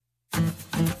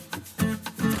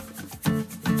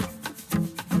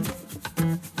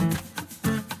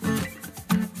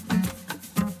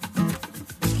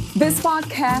This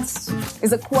podcast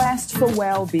is a quest for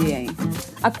well-being,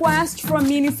 a quest for a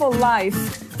meaningful life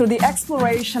through the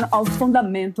exploration of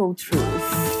fundamental truth.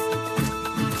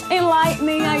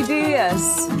 Enlightening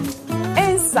ideas,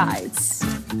 insights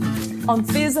on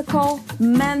physical,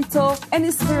 mental,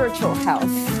 and spiritual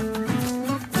health.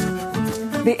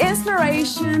 The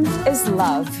inspiration is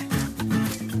love.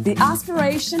 The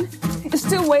aspiration is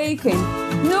to awaken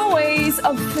new ways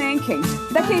of thinking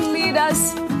that can lead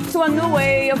us to a new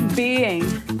way of being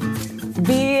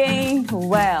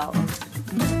well.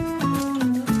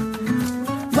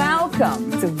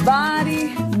 Welcome to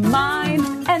Body,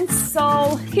 Mind, and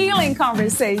Soul Healing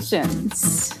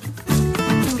Conversations.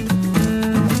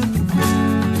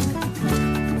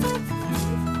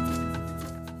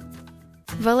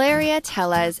 Valeria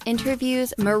Teles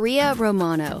interviews Maria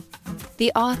Romano,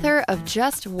 the author of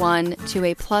Just One to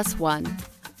a Plus One,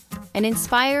 an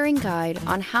inspiring guide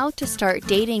on how to start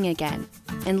dating again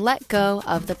and let go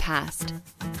of the past.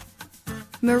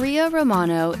 Maria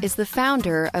Romano is the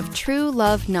founder of True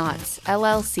Love Knots,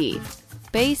 LLC,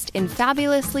 based in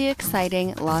fabulously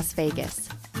exciting Las Vegas.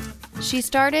 She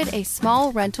started a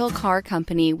small rental car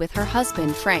company with her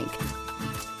husband, Frank.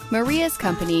 Maria's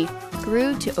company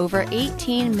grew to over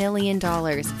 $18 million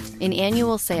in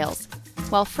annual sales,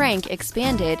 while Frank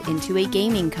expanded into a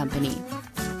gaming company.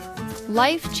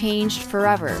 Life changed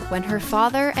forever when her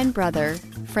father and brother,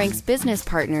 Frank's business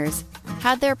partners,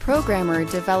 had their programmer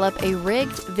develop a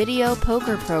rigged video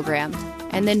poker program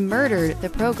and then murdered the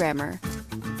programmer.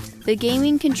 The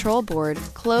gaming control board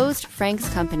closed Frank's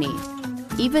company,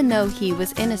 even though he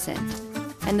was innocent,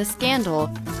 and the scandal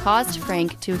caused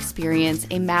Frank to experience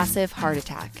a massive heart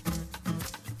attack.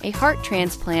 A heart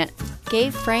transplant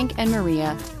gave Frank and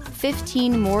Maria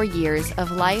 15 more years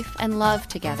of life and love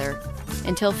together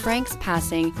until Frank's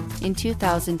passing in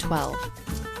 2012.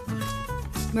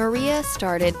 Maria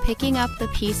started picking up the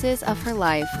pieces of her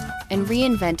life and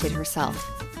reinvented herself.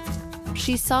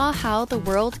 She saw how the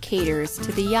world caters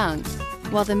to the young,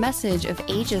 while the message of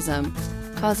ageism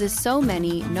causes so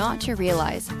many not to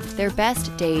realize their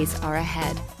best days are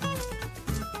ahead.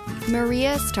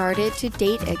 Maria started to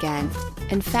date again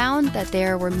and found that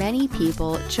there were many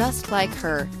people just like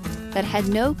her that had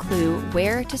no clue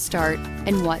where to start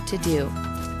and what to do.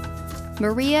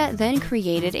 Maria then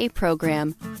created a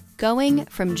program going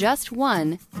from just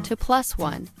one to plus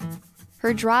one.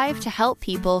 Her drive to help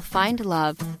people find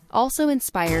love also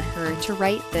inspired her to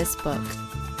write this book.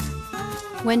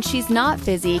 When she's not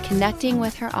busy connecting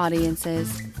with her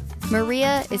audiences,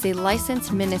 Maria is a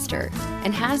licensed minister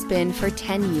and has been for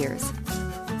 10 years.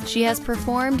 She has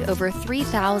performed over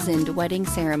 3,000 wedding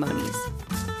ceremonies.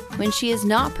 When she is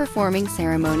not performing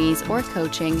ceremonies or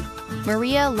coaching,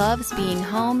 Maria loves being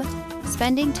home,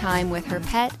 spending time with her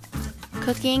pet,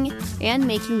 cooking, and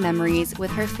making memories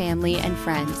with her family and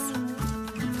friends.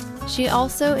 She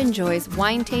also enjoys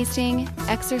wine tasting,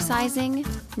 exercising,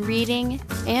 reading,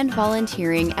 and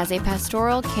volunteering as a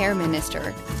pastoral care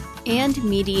minister, and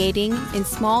mediating in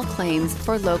small claims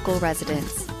for local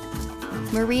residents.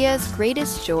 Maria's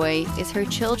greatest joy is her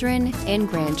children and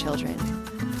grandchildren.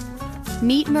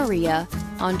 Meet Maria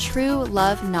on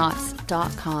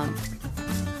TrueLoveKnots.com.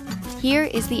 Here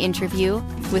is the interview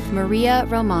with Maria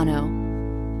Romano.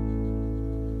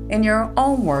 In your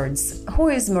own words, who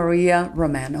is Maria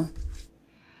Romano?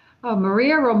 Oh,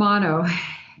 Maria Romano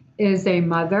is a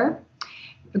mother,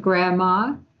 a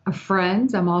grandma, a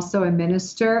friend. I'm also a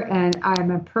minister, and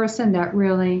I'm a person that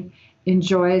really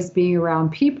enjoys being around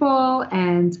people,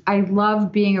 and I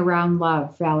love being around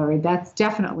love, Valerie. That's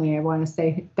definitely, I want to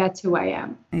say, that's who I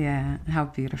am. Yeah, how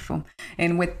beautiful.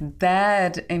 And with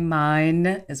that in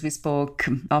mind, as we spoke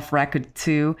off record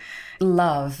too,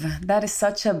 love, that is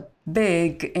such a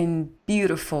big and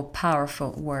beautiful,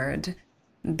 powerful word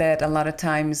that a lot of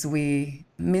times we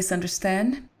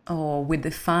misunderstand or we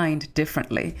define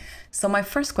differently. So my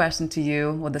first question to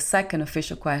you, or the second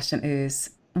official question,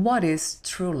 is, what is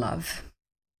true love?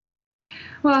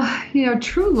 Well,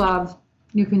 true love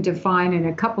you can define in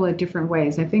a couple of different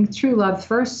ways. I think true love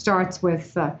first starts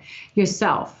with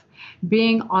yourself,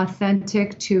 being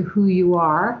authentic to who you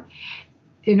are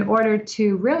in order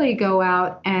to really go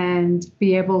out and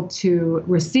be able to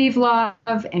receive love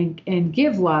and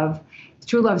give love.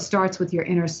 True love starts with your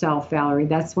inner self, Valerie.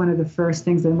 That's one of the first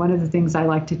things, and one of the things I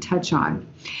like to touch on.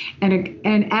 And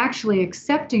actually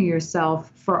accepting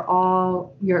yourself for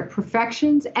all your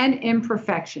perfections and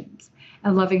imperfections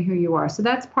and loving who you are. So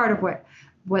that's part of what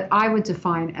I would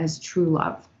define as true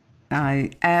love.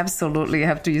 I absolutely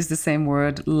have to use the same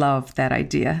word, love, that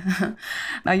idea.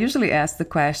 I usually ask the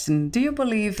question, do you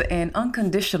believe in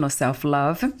unconditional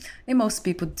self-love? And most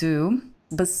people do.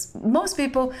 But most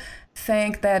people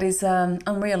think that is an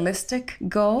unrealistic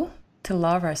goal to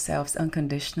love ourselves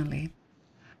unconditionally.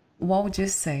 What would you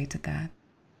say to that?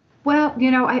 Well,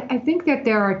 I think that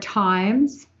there are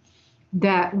times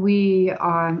that we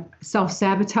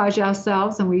self-sabotage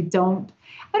ourselves and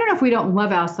I don't know if we don't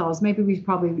love ourselves. Maybe we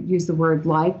probably use the word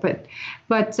like, but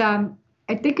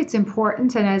I think it's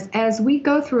important. And as we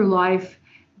go through life,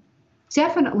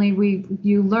 definitely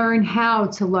you learn how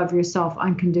to love yourself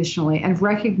unconditionally and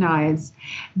recognize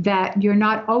that you're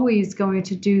not always going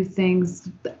to do things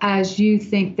as you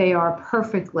think they are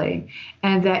perfectly,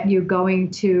 and that you're going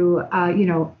to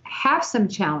have some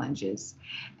challenges.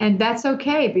 And that's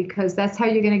okay, because that's how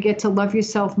you're going to get to love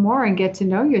yourself more and get to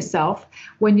know yourself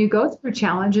when you go through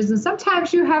challenges. And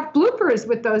sometimes you have bloopers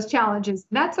with those challenges.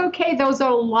 That's okay. Those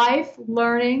are life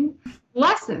learning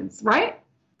lessons, right?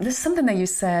 There's something that you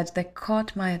said that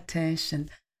caught my attention.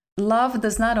 Love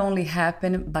does not only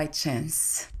happen by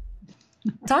chance.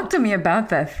 Talk to me about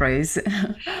that phrase.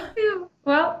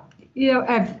 Well,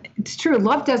 it's true.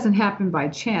 Love doesn't happen by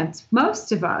chance.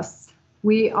 Most of us,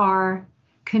 we are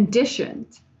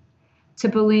conditioned to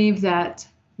believe that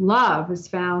love is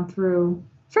found through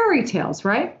fairy tales,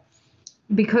 right?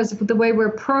 Because of the way we're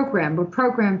programmed. We're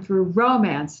programmed through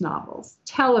romance novels,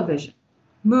 television,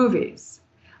 movies,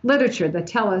 literature that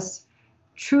tell us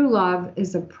true love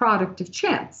is a product of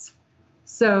chance.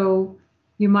 So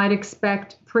you might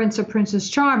expect Prince or Princess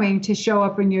Charming to show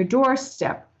up in your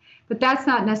doorstep, but that's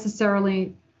not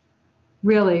necessarily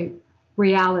really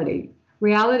reality.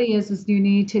 Reality is you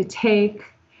need to take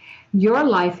your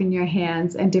life in your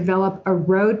hands and develop a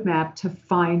roadmap to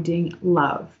finding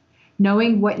love,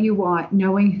 knowing what you want,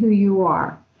 knowing who you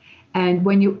are. And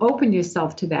when you open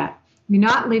yourself to that, you're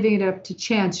not leaving it up to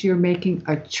chance. You're making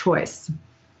a choice.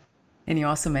 And you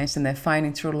also mentioned that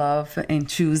finding true love and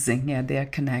choosing, they are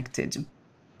connected.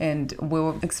 And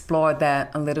we'll explore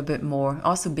that a little bit more.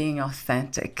 Also being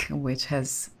authentic, which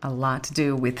has a lot to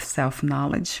do with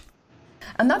self-knowledge.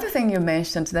 Another thing you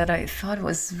mentioned that I thought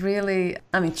was really,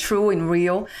 true and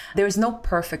real, there is no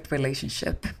perfect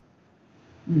relationship.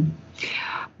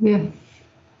 Yeah.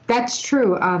 That's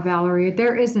true, Valerie.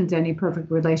 There isn't any perfect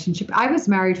relationship. I was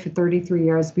married for 33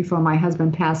 years before my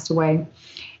husband passed away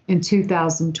in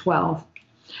 2012.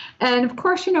 And of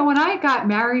course, when I got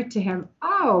married to him,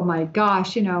 oh my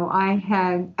gosh,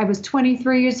 I was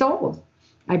 23 years old.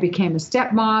 I became a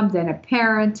stepmom, then a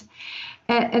parent.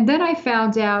 And then I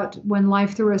found out when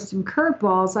life threw us some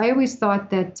curveballs, I always thought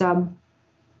that,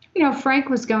 Frank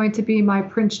was going to be my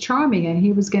Prince Charming and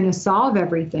he was going to solve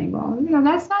everything. Well,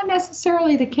 that's not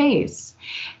necessarily the case.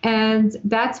 And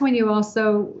that's when you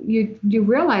also, you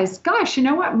realize, gosh, you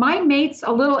know what? My mate's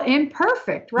a little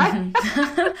imperfect, right?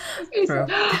 True.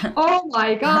 Oh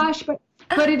my gosh.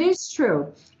 But it is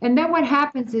true. And then what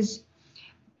happens is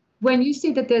when you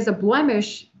see that there's a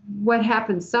blemish, what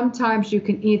happens? Sometimes you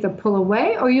can either pull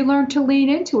away or you learn to lean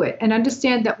into it and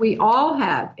understand that we all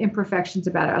have imperfections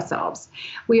about ourselves.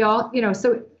 We all,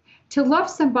 so to love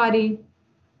somebody,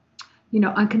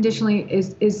 unconditionally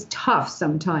is tough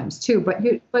sometimes too,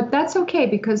 but that's okay,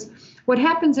 because what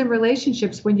happens in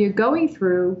relationships when you're going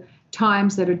through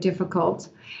times that are difficult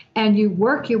and you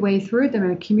work your way through them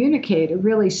and communicate, it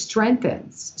really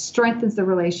strengthens the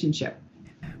relationship.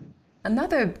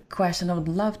 Another question I would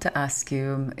love to ask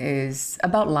you is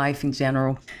about life in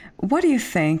general. What do you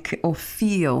think or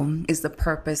feel is the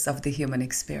purpose of the human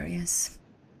experience?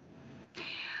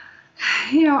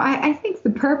 I think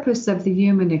the purpose of the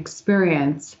human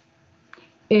experience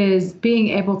is being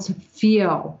able to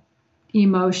feel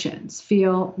emotions,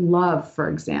 feel love,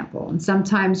 for example. And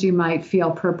sometimes you might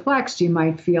feel perplexed, you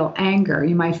might feel anger,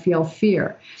 you might feel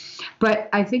fear. But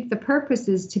I think the purpose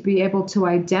is to be able to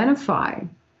identify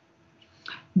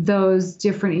those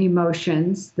different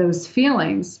emotions, those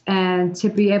feelings, and to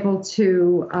be able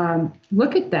to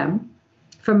look at them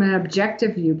from an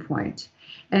objective viewpoint.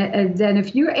 And then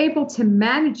if you're able to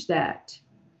manage that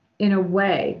in a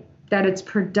way that it's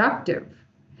productive,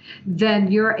 then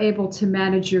you're able to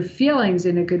manage your feelings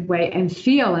in a good way and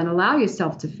feel and allow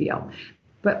yourself to feel.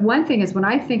 But one thing is, when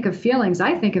I think of feelings,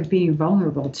 I think of being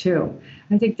vulnerable too.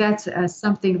 I think that's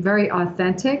something very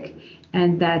authentic.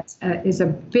 And that is a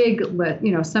big,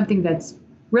 something that's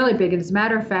really big. And as a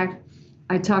matter of fact,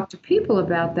 I talk to people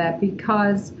about that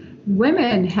because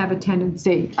women have a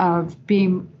tendency of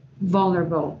being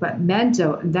vulnerable, but men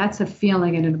don't. And that's a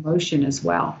feeling and an emotion as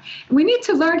well. And we need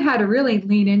to learn how to really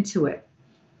lean into it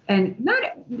and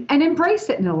embrace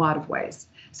it in a lot of ways.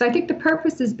 So I think the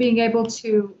purpose is being able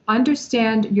to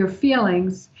understand your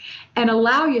feelings and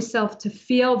allow yourself to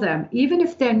feel them, even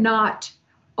if they're not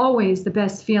always the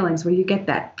best feelings where you get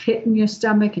that pit in your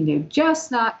stomach and you're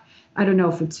just not, I don't know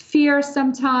if it's fear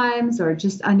sometimes or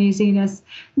just uneasiness.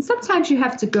 And sometimes you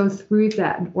have to go through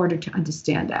that in order to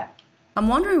understand that. I'm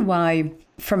wondering why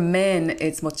for men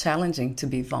it's more challenging to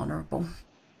be vulnerable.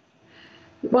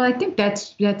 Well, I think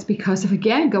that's because of,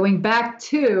 again, going back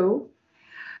to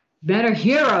men are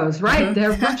heroes, right?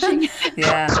 They're rushing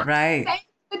Yeah, right.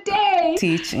 the day.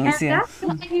 Teachings, And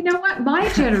that's, you know what, my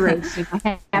generation,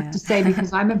 I have to say,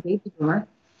 because I'm a baby boomer,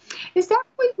 is that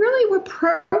we really were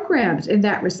programmed in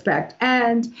that respect.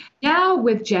 And now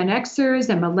with Gen Xers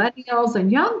and millennials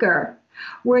and younger,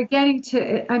 we're getting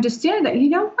to understand that, you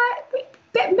know what,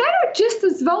 that men are just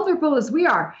as vulnerable as we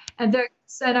are. And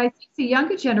I think the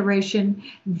younger generation,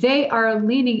 they are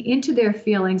leaning into their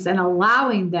feelings and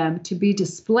allowing them to be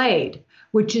displayed,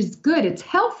 which is good. It's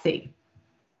healthy.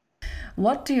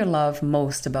 What do you love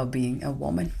most about being a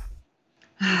woman?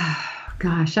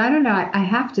 Gosh, I don't know.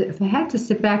 If I had to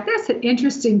sit back, that's an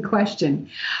interesting question.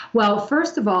 Well,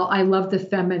 first of all, I love the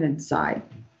feminine side.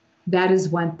 That is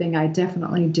one thing I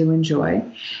definitely do enjoy.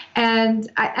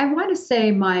 And I want to say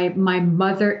my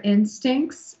mother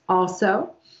instincts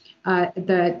also,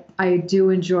 that I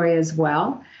do enjoy as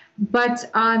well.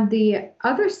 But on the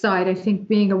other side, I think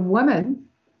being a woman,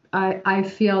 I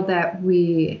feel that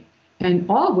we, and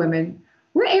all women,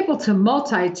 we're able to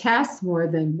multitask more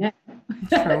than men.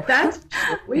 That's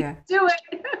true. We do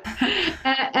it.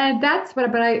 and that's what,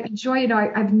 but I enjoy,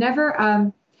 I've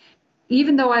never,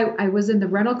 even though I was in the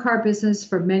rental car business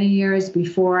for many years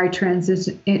before I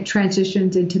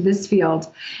transitioned into this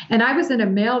field, and I was in a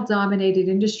male-dominated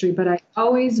industry, but I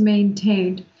always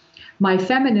maintained my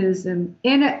feminism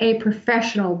in a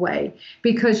professional way,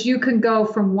 because you can go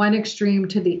from one extreme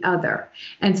to the other.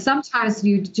 And sometimes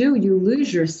you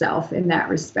lose yourself in that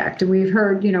respect. And we've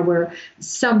heard, where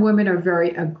some women are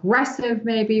very aggressive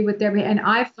maybe with their, and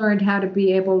I've learned how to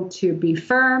be able to be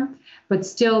firm, but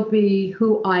still be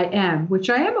who I am, which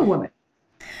I am a woman.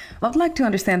 I'd like to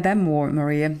understand that more,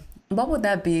 Maria. What would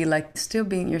that be like, still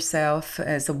being yourself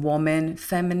as a woman,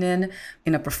 feminine,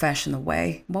 in a professional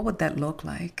way? What would that look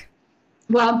like?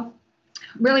 Well,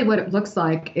 really what it looks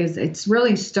like is it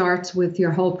really starts with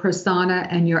your whole persona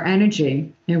and your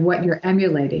energy and what you're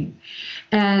emulating.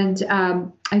 And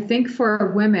I think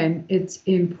for women, it's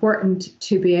important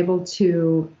to be able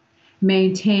to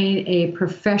maintain a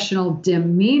professional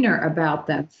demeanor about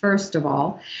them, first of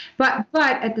all. But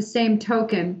at the same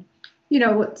token,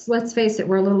 let's face it,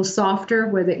 we're a little softer,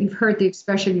 whether you've heard the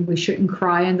expression, we shouldn't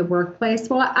cry in the workplace.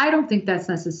 Well, I don't think that's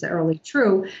necessarily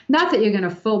true. Not that you're going to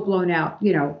full blown out,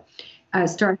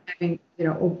 start having,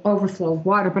 overflow of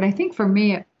water. But I think for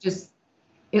me,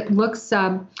 it looks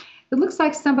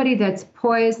like somebody that's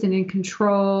poised and in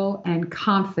control and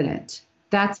confident.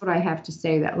 That's what I have to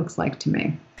say that looks like to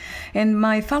me. And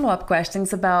my follow-up question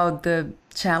is about the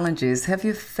challenges. Have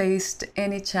you faced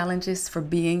any challenges for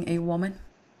being a woman?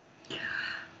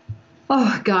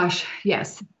 Oh, gosh,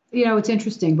 yes. It's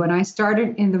interesting. When I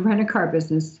started in the rent-a-car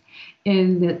business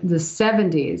in the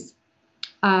 70s,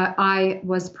 I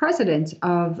was president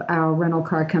of our rental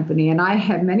car company. And I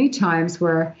had many times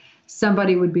where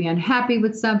somebody would be unhappy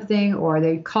with something, or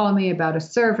they'd call me about a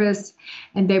service,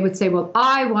 and they would say, well,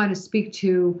 I want to speak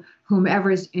to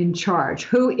whomever's in charge.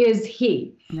 Who is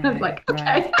he? Right, I'm like, okay.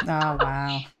 Right. Oh,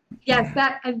 wow. Yes,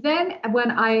 that. And then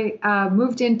when I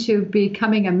moved into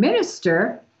becoming a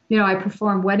minister, I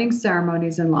perform wedding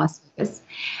ceremonies in Las Vegas,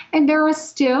 and there are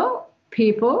still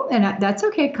people, and that's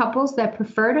okay, couples that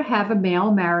prefer to have a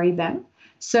male marry them.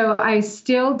 So I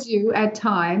still do at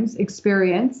times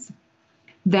experience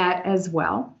that as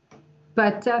well,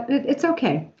 but it's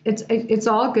okay. It's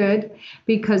all good,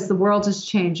 because the world is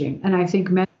changing, and I think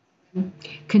men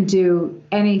can do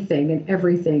anything and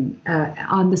everything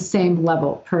on the same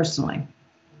level personally.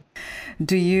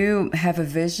 Do you have a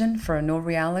vision for a new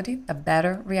reality, a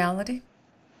better reality?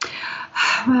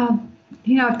 Well,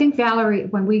 I think, Valerie,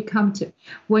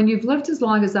 when you've lived as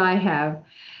long as I have,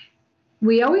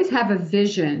 we always have a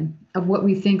vision of what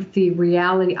we think the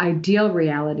ideal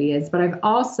reality is. But I've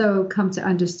also come to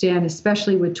understand,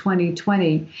 especially with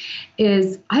 2020,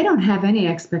 is I don't have any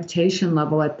expectation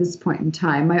level at this point in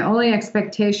time. My only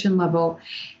expectation level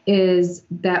is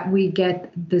that we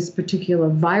get this particular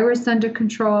virus under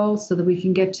control so that we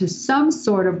can get to some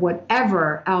sort of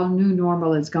whatever our new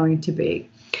normal is going to be.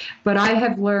 But I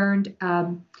have learned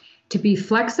to be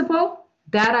flexible.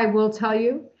 That I will tell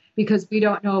you, because we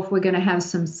don't know if we're going to have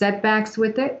some setbacks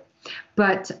with it.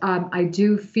 But I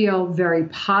do feel very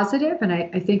positive. And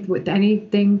I think with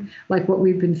anything like what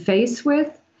we've been faced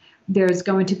with, there's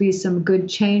going to be some good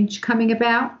change coming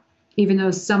about, even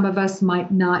though some of us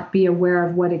might not be aware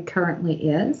of what it currently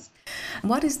is.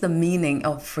 What is the meaning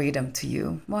of freedom to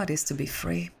you? What is to be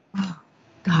free? Oh,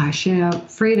 gosh,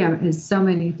 freedom is so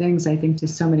many things, I think, to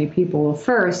so many people. Well,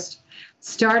 first,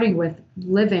 starting with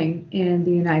living in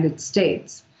the United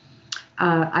States,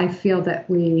 I feel that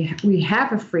we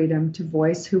have a freedom to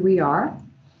voice who we are.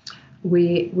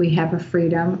 We have a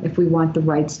freedom if we want the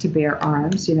rights to bear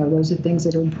arms. Those are things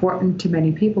that are important to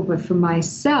many people. But for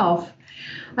myself,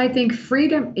 I think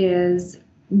freedom is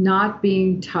not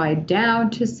being tied down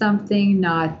to something,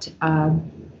 not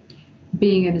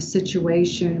being in a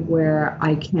situation where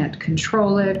I can't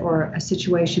control it or a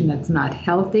situation that's not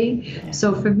healthy. Yeah.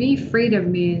 So for me,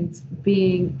 freedom means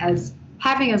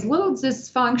having as little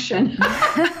dysfunction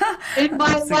in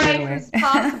my life as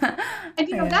possible.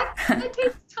 And that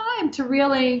takes time to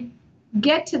really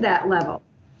get to that level.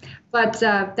 But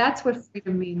that's what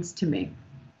freedom means to me.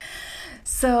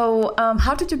 So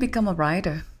how did you become a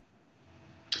writer?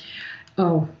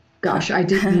 Oh, gosh, I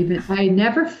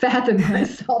never fathomed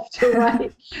myself to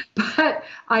write. But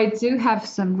I do have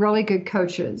some really good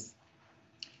coaches.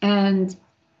 And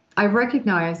I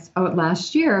recognized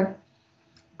last year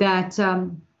that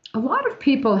a lot of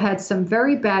people had some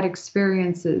very bad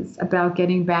experiences about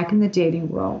getting back in the dating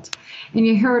world. And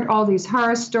you heard all these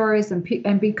horror stories,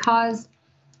 and because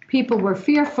people were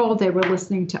fearful, they were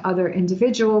listening to other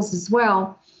individuals as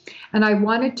well. And I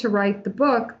wanted to write the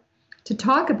book to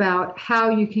talk about how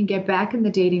you can get back in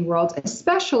the dating world,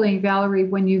 especially, Valerie,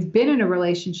 when you've been in a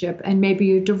relationship and maybe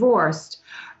you're divorced,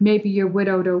 maybe you're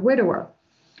widowed or widower.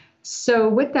 So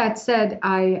with that said,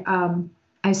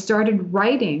 I started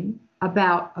writing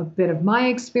about a bit of my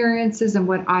experiences and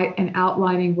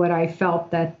outlining what I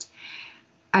felt that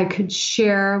I could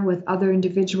share with other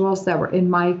individuals that were in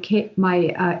my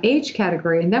age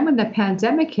category. And then when the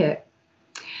pandemic hit,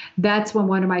 that's when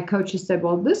one of my coaches said,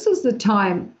 well, this is the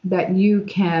time that you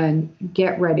can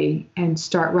get ready and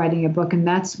start writing a book. And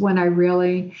that's when I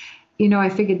really, I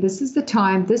figured this is the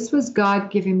time. This was God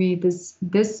giving me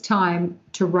this time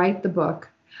to write the book.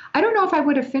 I don't know if I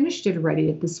would have finished it already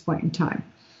at this point in time.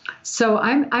 So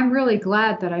I'm really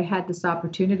glad that I had this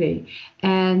opportunity,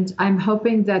 and I'm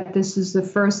hoping that this is the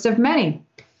first of many.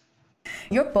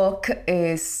 Your book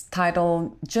is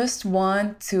titled Just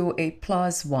One to a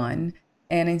Plus One,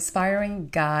 an inspiring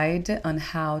guide on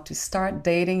how to start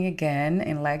dating again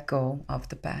and let go of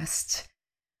the past.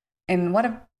 And what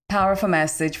a powerful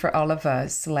message for all of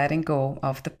us, letting go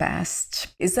of the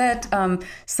past. Is that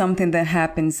something that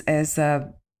happens as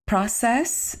a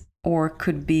process, or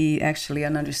could be actually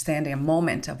an understanding, a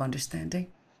moment of understanding?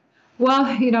 Well,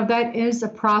 that is a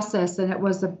process, and it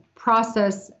was a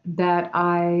process that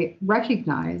I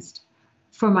recognized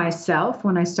for myself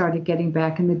when I started getting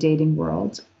back in the dating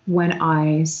world, when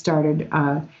I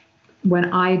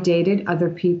dated other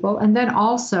people, and then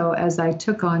also as I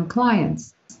took on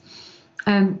clients.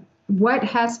 And what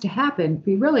has to happen,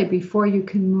 before you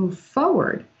can move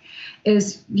forward,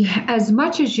 is as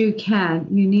much as you can,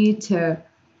 you need to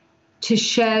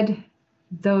shed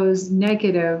those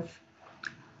negative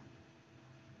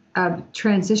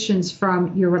transitions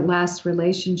from your last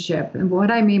relationship. And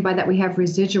what I mean by that, we have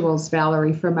residuals,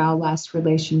 Valerie, from our last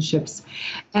relationships.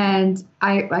 And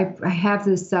I have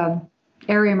this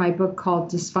area in my book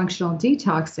called Dysfunctional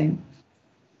Detoxing,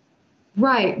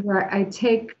 right, where I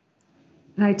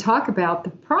talk about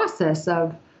the process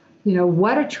of,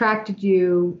 what attracted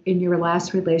you in your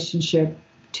last relationship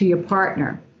to your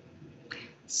partner.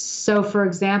 So, for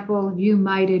example, you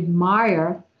might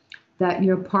admire that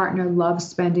your partner loves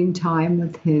spending time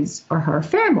with his or her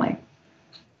family.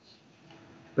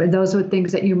 But those are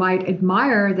things that you might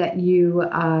admire, that you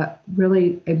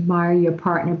really admire your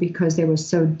partner because they were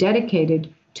so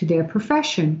dedicated to their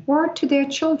profession or to their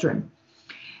children.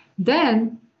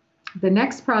 Then the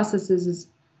next process is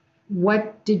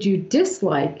what did you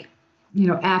dislike,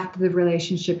 after the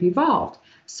relationship evolved?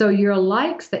 So your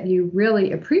likes that you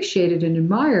really appreciated and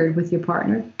admired with your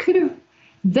partner could have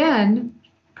then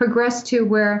progressed to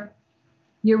where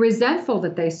you're resentful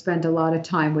that they spend a lot of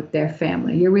time with their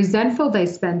family. You're resentful they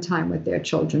spend time with their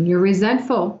children. You're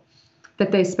resentful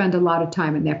that they spend a lot of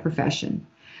time in their profession.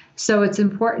 So it's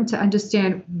important to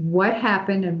understand what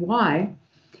happened and why.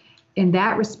 In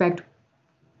that respect,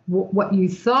 what you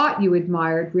thought you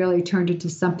admired really turned into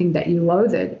something that you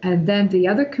loathed. And then the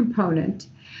other component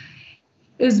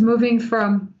is moving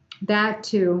from that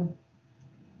to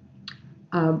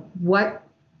what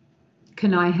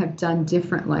can I have done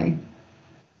differently?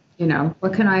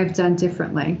 What can I have done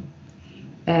differently?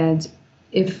 And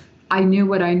if I knew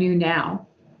what I knew now,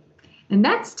 and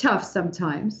that's tough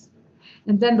sometimes.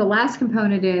 And then the last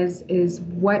component is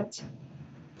what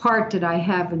part did I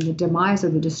have in the demise or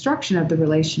the destruction of the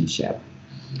relationship?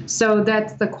 So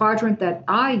that's the quadrant that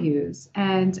I use,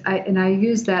 and I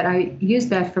use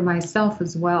that for myself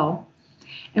as well.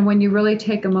 And when you really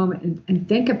take a moment and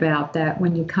think about that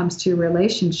when it comes to your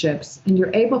relationships, and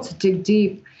you're able to dig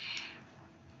deep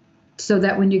so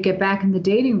that when you get back in the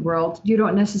dating world, you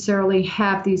don't necessarily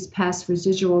have these past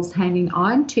residuals hanging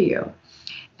on to you.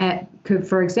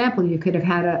 For example, you could have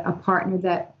had a partner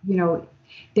that,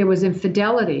 there was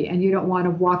infidelity, and you don't want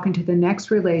to walk into the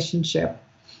next relationship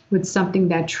with something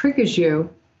that triggers you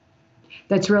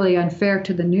that's really unfair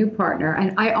to the new partner.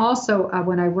 And I also,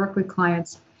 when I work with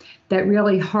clients that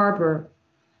really harbor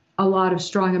a lot of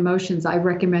strong emotions, I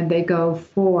recommend they go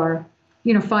for,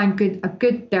 find a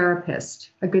good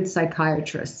therapist, a good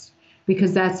psychiatrist,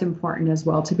 because that's important as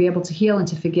well, to be able to heal and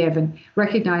to forgive and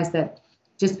recognize that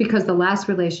just because the last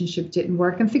relationship didn't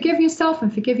work, and forgive yourself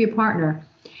and forgive your partner,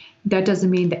 that doesn't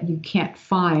mean that you can't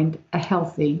find a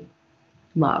healthy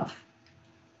love.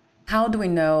 How do we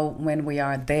know when we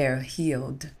are there,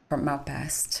 healed from our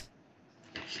past?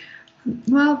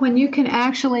 Well, when you can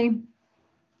actually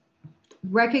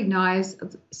recognize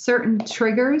certain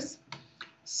triggers.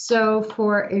 So,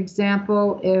 for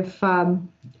example, if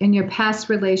in your past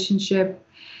relationship,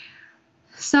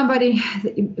 let's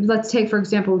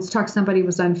talk somebody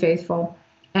was unfaithful,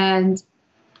 and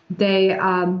they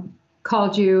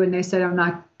called you and they said, I'm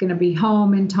not going to be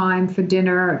home in time for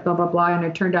dinner, blah, blah, blah. And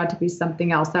it turned out to be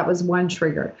something else. That was one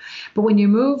trigger. But when you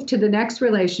move to the next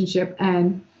relationship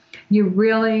and you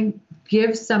really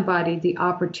give somebody the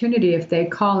opportunity, if they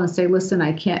call and say, listen,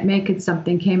 I can't make it,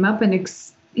 something came up, and,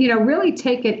 really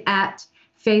take it at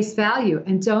face value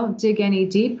and don't dig any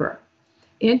deeper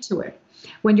into it.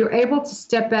 When you're able to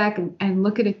step back and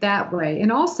look at it that way.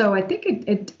 And also, I think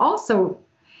it also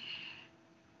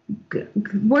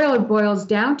boils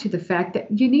down to the fact that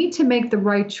you need to make the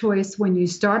right choice when you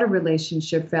start a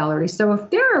relationship, Valerie. So if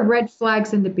there are red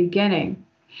flags in the beginning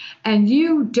and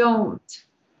you don't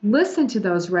listen to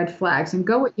those red flags and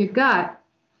go with your gut,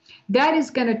 that is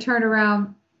going to turn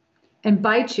around and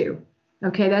bite you.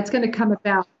 Okay, that's going to come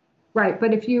about. Right.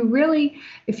 But if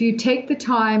you take the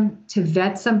time to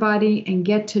vet somebody and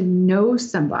get to know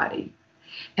somebody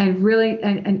and really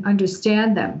and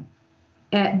understand them,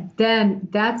 and then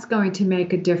that's going to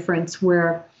make a difference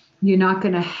where you're not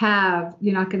going to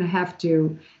have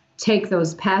to take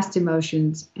those past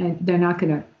emotions, and they're not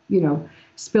going to,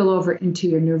 spill over into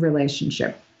your new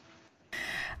relationship.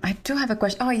 I do have a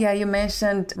question. Oh, yeah, you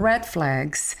mentioned red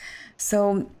flags.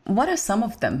 So what are some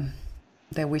of them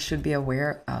that we should be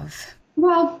aware of?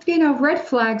 Well, red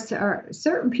flags are,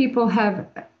 certain people have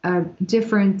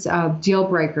different deal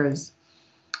breakers.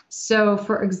 So,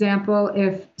 for example,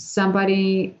 if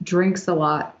somebody drinks a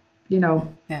lot,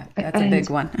 yeah, that's a big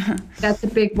one. That's a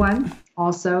big one.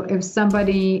 Also, if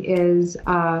somebody is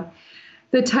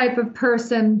the type of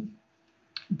person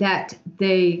that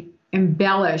they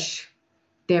embellish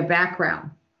their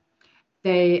background,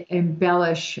 they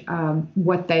embellish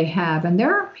what they have, and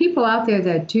there are people out there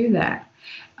that do that.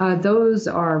 Those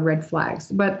are red flags,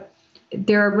 but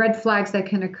there are red flags that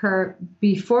can occur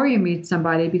before you meet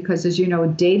somebody, because, as you know,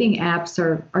 dating apps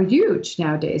are huge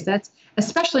nowadays. That's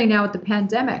especially now with the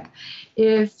pandemic.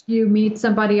 If you meet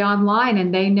somebody online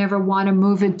and they never want to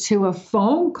move it to a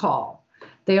phone call,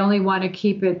 they only want to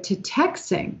keep it to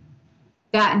texting,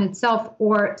 that in itself,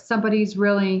 or somebody's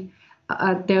really,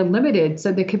 they're limited.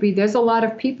 So there's a lot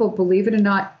of people, believe it or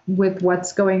not, with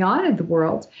what's going on in the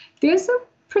world. There's a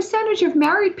percentage of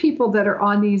married people that are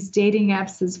on these dating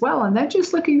apps as well, and they're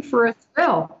just looking for a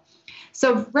thrill.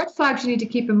 So red flags you need to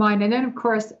keep in mind. And then, of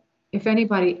course, if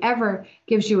anybody ever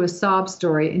gives you a sob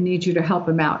story and needs you to help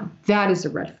them out, that is a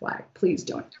red flag. Please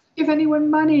don't give anyone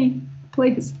money,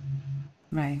 please.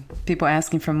 Right. People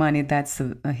asking for money, that's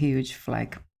a huge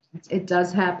flag. It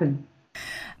does happen.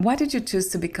 Why did you choose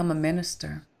to become a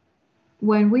minister?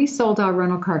 When we sold our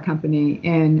rental car company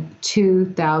in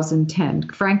 2010,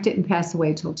 Frank didn't pass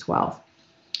away till 12.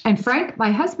 And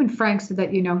my husband Frank, said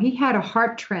that, he had a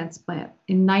heart transplant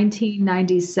in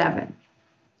 1997.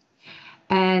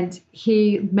 And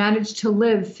he managed to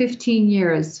live 15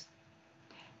 years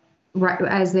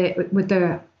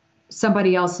with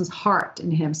somebody else's heart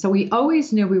in him. So we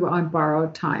always knew we were on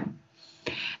borrowed time.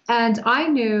 And I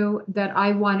knew that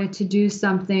I wanted to do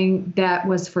something that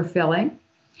was fulfilling.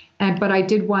 But I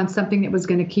did want something that was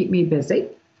going to keep me busy,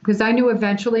 because I knew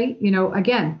eventually,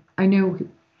 I knew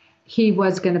he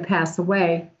was going to pass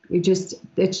away.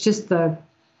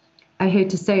 I hate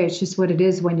to say it's just what it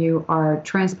is when you are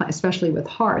transplant, especially with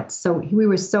hearts. So we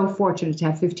were so fortunate to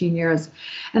have 15 years.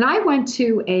 And I went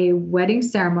to a wedding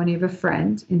ceremony of a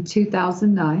friend in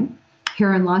 2009.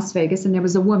 here in Las Vegas, and there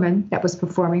was a woman that was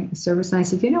performing the service. And I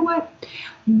said, you know what?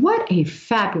 What a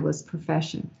fabulous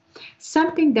profession.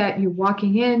 Something that you're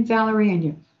walking in, Valerie,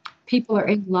 and people are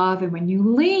in love. And when you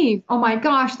leave, oh my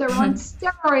gosh, they're on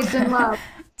steroids in love.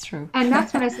 True. And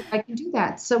that's when I said, I can do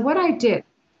that. So what I did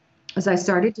is I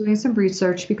started doing some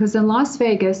research, because in Las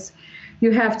Vegas,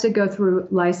 you have to go through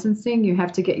licensing. You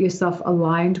have to get yourself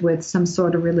aligned with some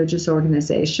sort of religious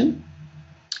organization.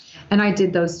 And I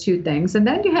did those two things. And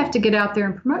then you have to get out there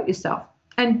and promote yourself.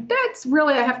 And that's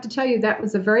really, I have to tell you, that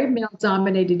was a very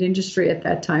male-dominated industry at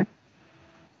that time.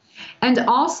 And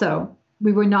also,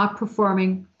 we were not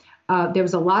performing, there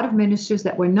was a lot of ministers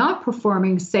that were not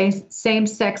performing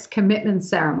same-sex commitment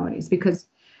ceremonies, because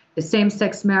the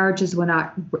same-sex marriages were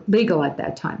not legal at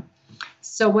that time.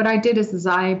 So what I did is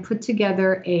I put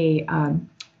together a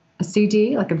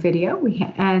CD, like a video,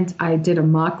 and I did a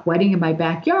mock wedding in my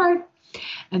backyard.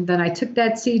 And then I took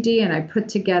that CD and I put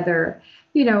together,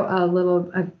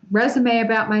 a resume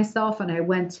about myself. And I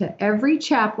went to every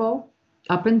chapel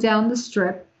up and down the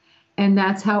strip. And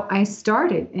that's how I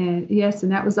started. And yes,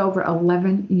 and that was over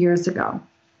 11 years ago.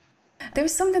 There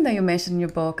was something that you mentioned in your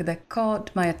book that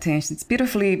caught my attention. It's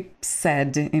beautifully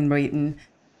said and written.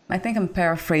 I think I'm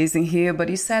paraphrasing here, but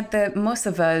you said that most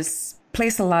of us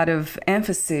place a lot of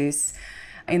emphasis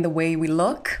in the way we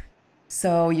look.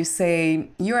 So you say,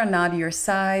 you are not your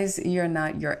size, you're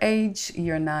not your age,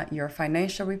 you're not your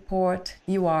financial report,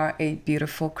 you are a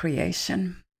beautiful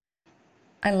creation.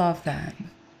 I love that.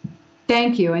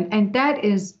 Thank you. And that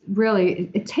is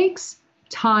really, it takes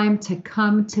time to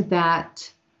come to that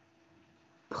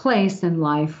place in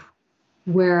life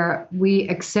where we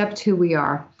accept who we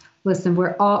are. Listen,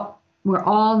 we're all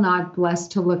not blessed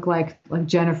to look like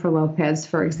Jennifer Lopez,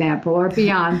 for example, or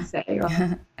Beyonce,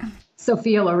 or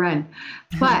Sophia Loren.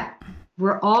 But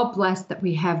we're all blessed that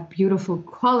we have beautiful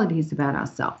qualities about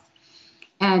ourselves.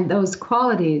 And those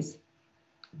qualities,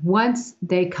 once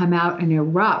they come out and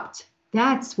erupt,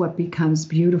 that's what becomes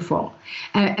beautiful.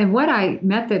 And what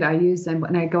method I use, and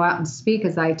when I go out and speak,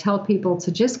 is I tell people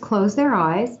to just close their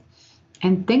eyes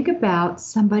and think about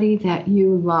somebody that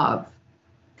you love.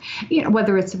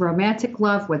 Whether it's a romantic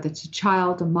love, whether it's a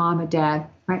child, a mom, a dad,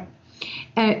 right?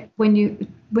 And when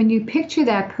you picture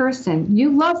that person, you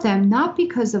love them not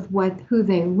because of who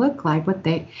they look like,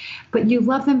 but you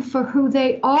love them for who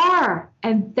they are,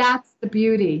 and that's the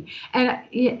beauty.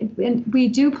 And we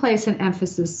do place an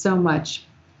emphasis so much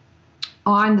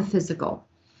on the physical,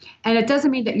 and it doesn't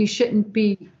mean that you shouldn't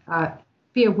be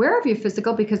aware of your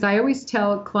physical, because I always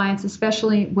tell clients,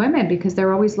 especially women, because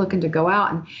they're always looking to go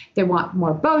out and they want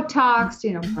more Botox,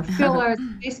 more fillers,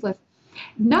 facelift.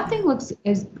 Nothing looks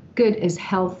as good as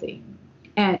healthy.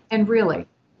 And really,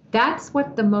 that's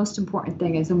what the most important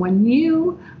thing is. And when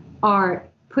you are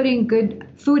putting good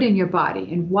food in your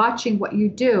body and watching what you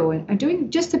do and doing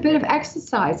just a bit of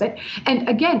exercise, and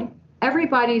again,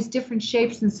 everybody's different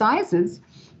shapes and sizes,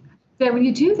 then when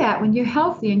you do that, when you're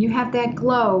healthy and you have that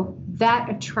glow, that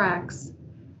attracts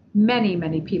many,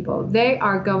 many people. They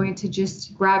are going to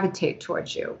just gravitate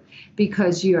towards you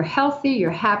because you're healthy, you're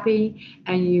happy,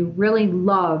 and you really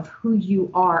love who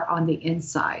you are on the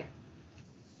inside.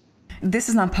 This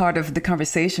is not part of the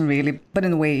conversation really, but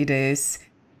in a way it is.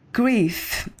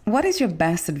 Grief. What is your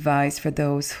best advice for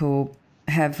those who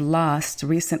have lost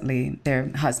recently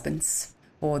their husbands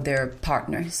or their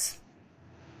partners?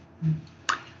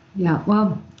 Yeah,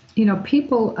 well,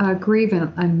 people grieve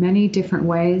in many different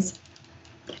ways.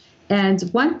 And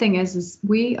one thing is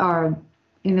we are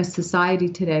in a society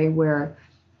today where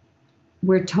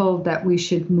we're told that we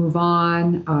should move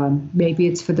on. Maybe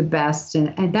it's for the best,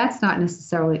 and that's not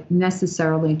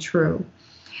necessarily true.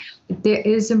 It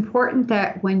is important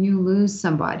that when you lose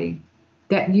somebody,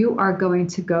 that you are going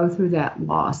to go through that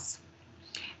loss,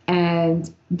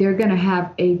 and they're going to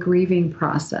have a grieving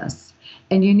process,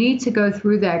 and you need to go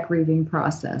through that grieving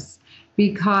process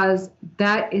because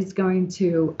that is going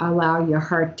to allow your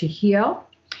heart to heal.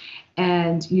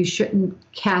 And you shouldn't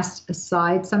cast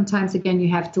aside. Sometimes, again, you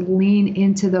have to lean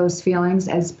into those feelings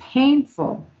as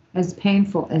painful as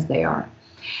they are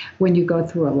when you go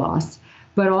through a loss.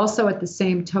 But also at the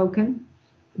same token,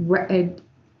 and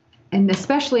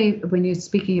especially when you're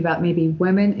speaking about maybe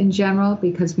women in general,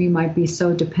 because we might be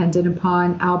so dependent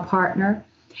upon our partner,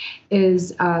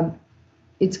 is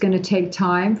it's going to take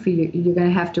time for you. You're going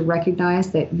to have to recognize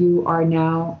that you are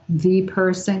now the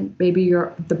person, maybe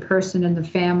you're the person in the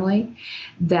family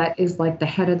that is like the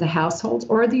head of the household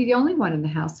or the only one in the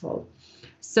household.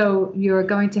 So you're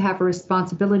going to have a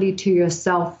responsibility to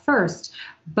yourself first,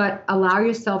 but allow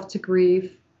yourself to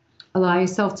grieve, allow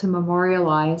yourself to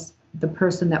memorialize the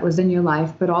person that was in your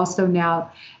life, but also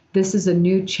now This is a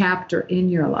new chapter in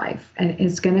your life, and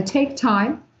it's going to take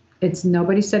time.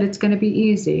 Nobody said it's going to be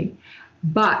easy,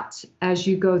 but as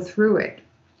you go through it,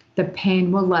 the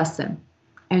pain will lessen.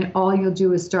 And all you'll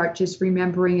do is start just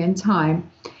remembering in time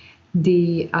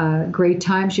the great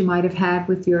times you might have had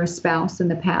with your spouse in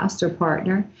the past or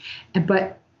partner,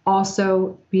 but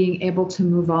also being able to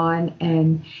move on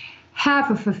and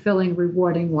have a fulfilling,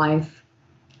 rewarding life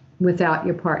without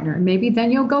your partner. And maybe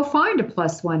then you'll go find a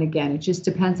plus one again. It just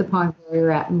depends upon where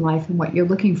you're at in life and what you're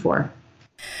looking for.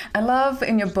 I love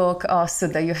in your book also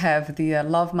that you have the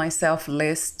love myself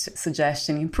list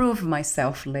suggestion, improve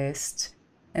myself list.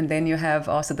 And then you have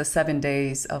also the 7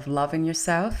 days of loving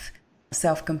yourself,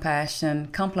 self-compassion,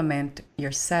 compliment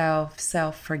yourself,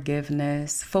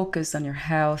 self-forgiveness, focus on your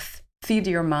health, feed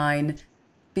your mind,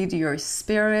 feed your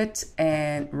spirit,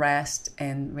 and rest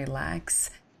and relax.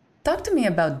 Talk to me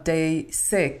about day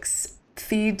 6,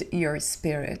 feed your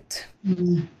spirit.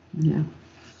 Mm-hmm. Yeah.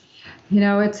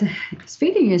 It's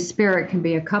feeding your spirit can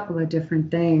be a couple of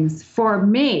different things. For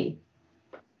me,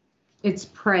 it's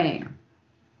praying.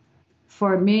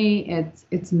 For me,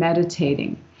 it's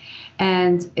meditating.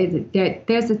 And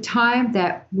there's a time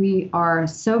that we are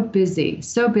so busy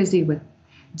with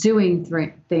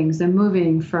doing things and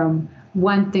moving from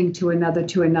one thing to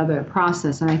another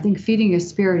process. And I think feeding your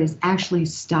spirit is actually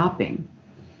stopping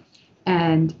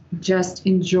and just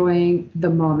enjoying the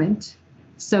moment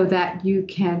so that you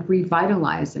can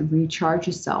revitalize and recharge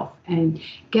yourself and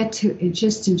get to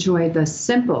just enjoy the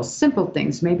simple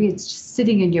things. Maybe it's just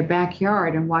sitting in your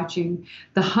backyard and watching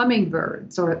the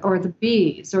hummingbirds or the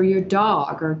bees or your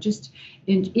dog, or just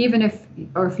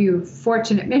if you're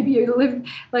fortunate, maybe you live,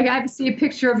 like I see a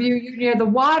picture of you near the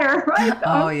water, right?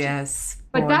 Oh, yes.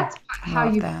 But that's how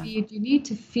you feed. You need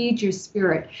to feed your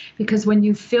spirit, because when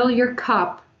you fill your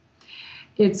cup,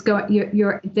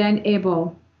 you're then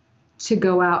able to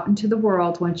go out into the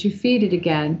world once you feed it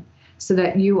again, so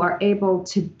that you are able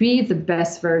to be the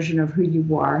best version of who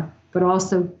you are, but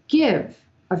also give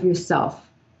of yourself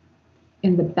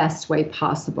in the best way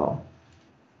possible.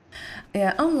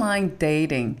 Yeah, online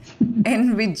dating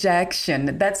and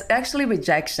rejection. That's actually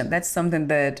rejection. That's something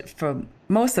that for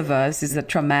most of us is a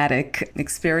traumatic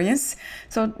experience.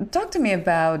 So talk to me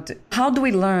about how do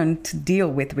we learn to deal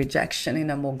with rejection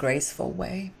in a more graceful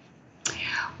way?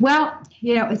 Well,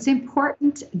 it's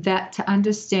important to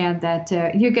understand that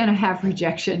you're going to have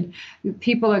rejection.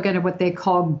 People are going to what they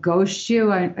call ghost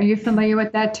you. Are you familiar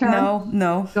with that term?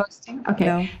 No. Ghosting? Okay.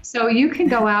 No. So you can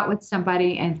go out with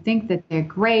somebody and think that they're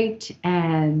great,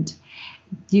 and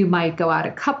you might go out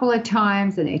a couple of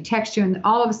times and they text you, and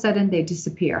all of a sudden they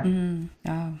disappear.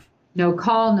 Oh. No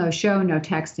call, no show, no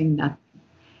texting, nothing.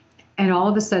 And all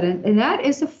of a sudden, and that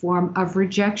is a form of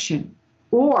rejection.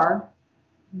 Or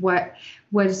what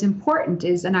is important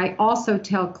is, and I also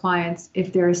tell clients,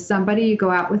 if there is somebody you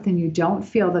go out with and you don't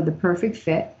feel they're the perfect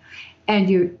fit, and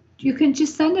you can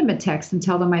just send them a text and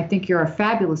tell them, I think you're a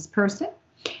fabulous person.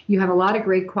 You have a lot of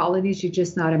great qualities. You're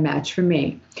just not a match for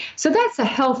me. So that's a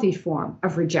healthy form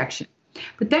of rejection.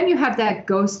 But then you have that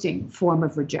ghosting form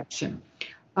of rejection.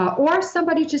 Or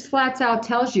somebody just flats out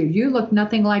tells you, you look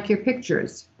nothing like your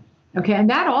pictures. Okay, and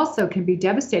that also can be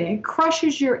devastating. It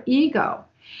crushes your ego.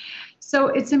 So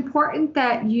it's important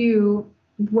that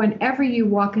whenever you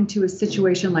walk into a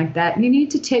situation like that, you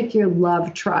need to take your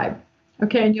love tribe.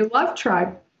 Okay, and your love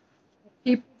tribe,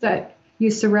 people that you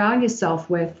surround yourself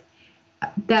with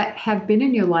that have been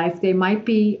in your life. They might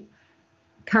be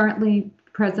presently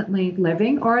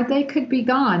living, or they could be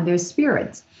gone. They're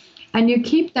spirits. And you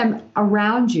keep them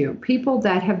around you, people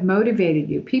that have motivated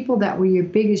you, people that were your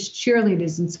biggest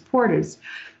cheerleaders and supporters,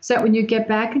 so that when you get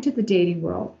back into the dating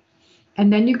world,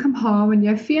 and then you come home and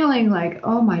you're feeling like,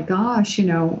 oh my gosh,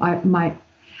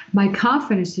 my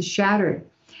confidence is shattered.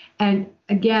 And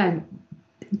again,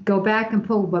 go back and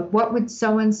pull, but what would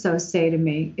so-and-so say to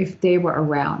me if they were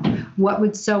around? What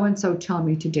would so-and-so tell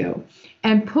me to do?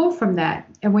 And pull from that.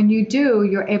 And when you do,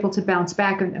 you're able to bounce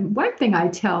back. And one thing I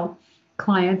tell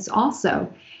clients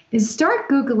also is start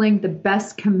Googling the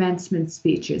best commencement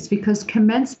speeches, because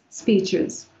commencement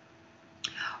speeches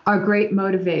are great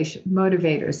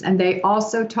motivators. And they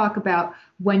also talk about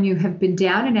when you have been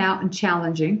down and out and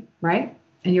challenging, right?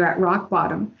 And you're at rock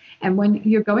bottom. And when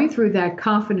you're going through that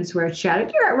confidence where it's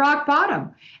shattered, you're at rock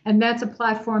bottom. And that's a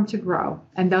platform to grow.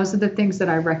 And those are the things that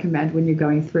I recommend when you're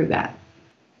going through that.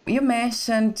 You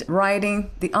mentioned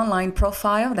writing the online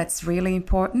profile. That's really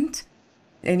important.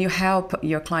 And you help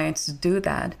your clients to do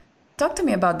that. Talk to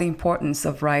me about the importance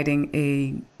of writing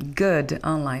a good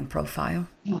online profile.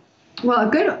 Well,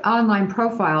 a good online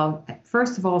profile,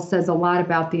 first of all, says a lot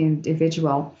about the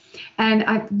individual. And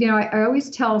I always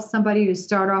tell somebody to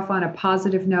start off on a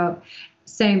positive note,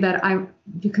 saying that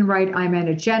you can write, I'm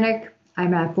energetic,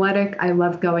 I'm athletic, I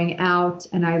love going out,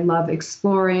 and I love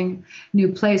exploring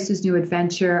new places, new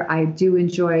adventure. I do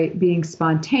enjoy being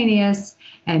spontaneous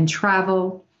and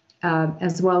travel,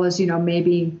 as well as,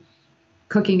 maybe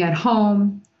cooking at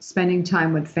home, spending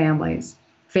time with families,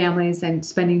 and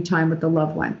spending time with the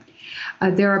loved one.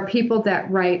 There are people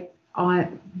that write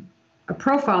on a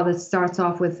profile that starts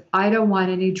off with, I don't want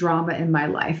any drama in my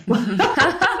life.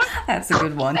 That's a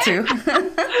good one, too.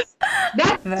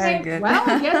 That's very good. Well,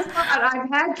 guess what? I've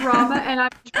had drama and I'm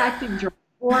attracting drama.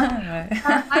 Or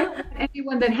I don't want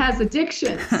anyone that has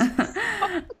addictions.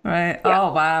 Right. Yeah.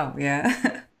 Oh, wow.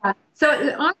 Yeah. So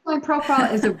the online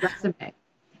profile is a resume.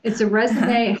 It's a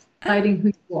resume highlighting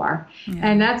who you are. Yeah.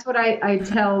 And that's what I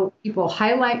tell people.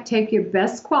 Take your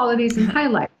best qualities and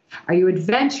highlight. Are you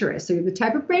adventurous? Are you the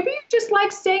type of, maybe you just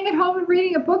like staying at home and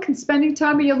reading a book and spending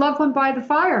time with your loved one by the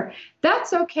fire?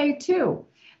 That's okay too.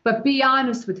 But be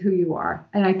honest with who you are.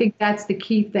 And I think that's the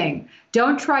key thing.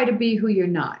 Don't try to be who you're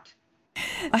not.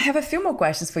 I have a few more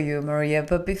questions for you, Maria,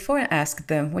 but before I ask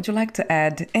them, would you like to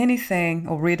add anything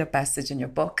or read a passage in your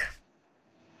book?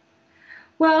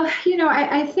 Well,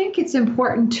 I think it's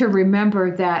important to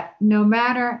remember that no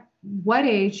matter what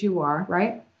age you are,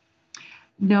 right?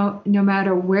 No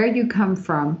matter where you come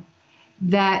from,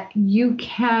 that you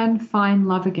can find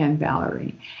love again,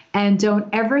 Valerie. And don't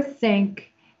ever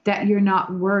think that you're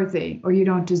not worthy or you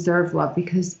don't deserve love,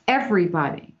 because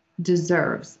everybody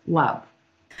deserves love.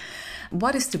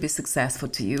 What is to be successful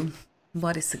to you?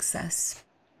 What is success?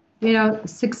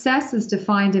 Success is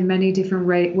defined in many different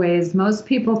ways. Most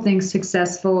people think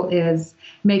successful is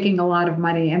making a lot of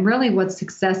money. And really what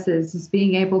success is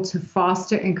being able to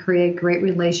foster and create great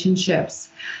relationships.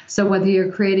 So whether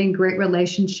you're creating great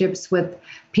relationships with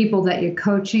people that you're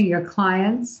coaching, your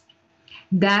clients,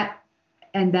 that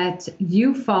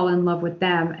you fall in love with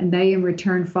them and they in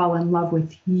return fall in love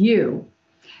with you,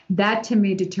 that to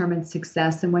me determines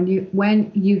success. And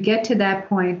when you get to that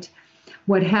point,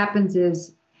 what happens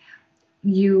is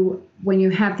when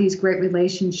you have these great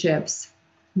relationships,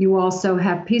 you also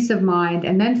have peace of mind.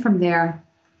 And then from there,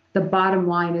 the bottom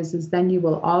line is then you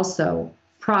will also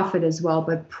profit as well,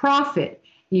 but profit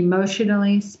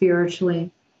emotionally,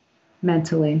 spiritually,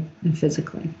 mentally, and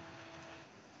physically.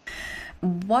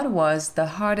 What was the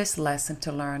hardest lesson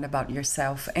to learn about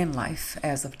yourself and life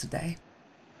as of today?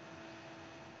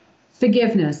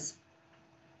 Forgiveness.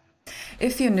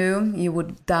 If you knew you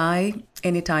would die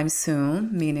anytime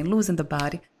soon, meaning losing the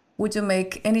body, would you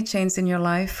make any change in your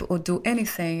life or do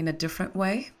anything in a different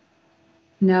way?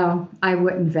 No, I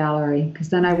wouldn't, Valerie, because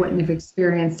then I wouldn't have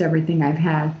experienced everything I've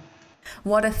had.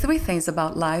 What are 3 things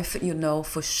about life you know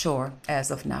for sure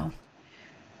as of now?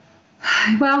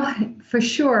 Well, for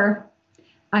sure,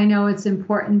 I know it's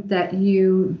important that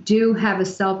you do have a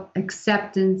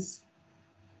self-acceptance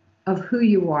of who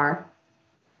you are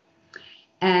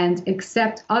and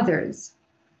accept others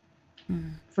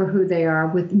for who they are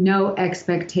with no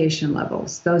expectation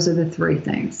levels. Those are the 3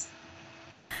 things.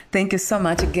 Thank you so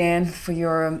much again for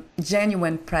your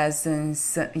genuine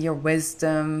presence, your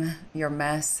wisdom, your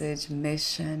message,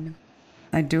 mission.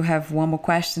 I do have one more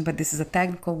question, but this is a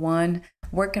technical one.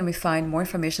 Where can we find more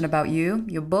information about you,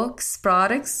 your books,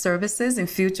 products, services, and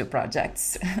future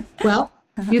projects? Well,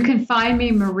 you can find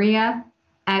me, Maria,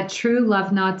 at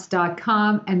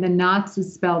trueloveknots.com, and the Knots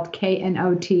is spelled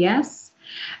Knots.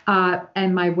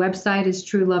 And my website is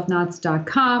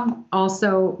trueloveknots.com.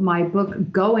 Also, my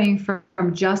book, Going from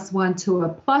Just One to a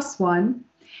Plus One,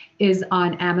 is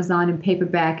on Amazon in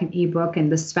paperback and ebook,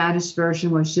 and the Spanish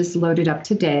version was just loaded up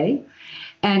today.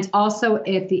 And also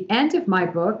at the end of my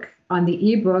book, on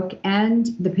the ebook and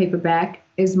the paperback,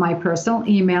 is my personal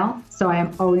email, so I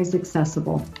am always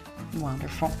accessible.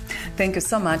 Wonderful. Thank you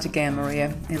so much again,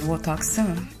 Maria, and we'll talk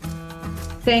soon.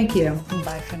 Thank you.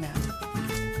 Bye for now.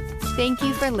 Thank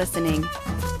you for listening.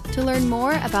 To learn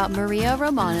more about Maria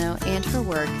Romano and her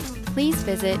work, please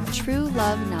visit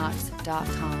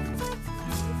trueloveknots.com.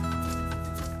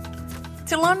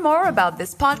 To learn more about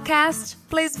this podcast,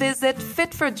 please visit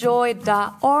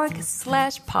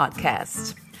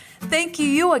fitforjoy.org/podcast. Thank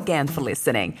you again for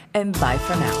listening, and bye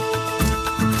for now.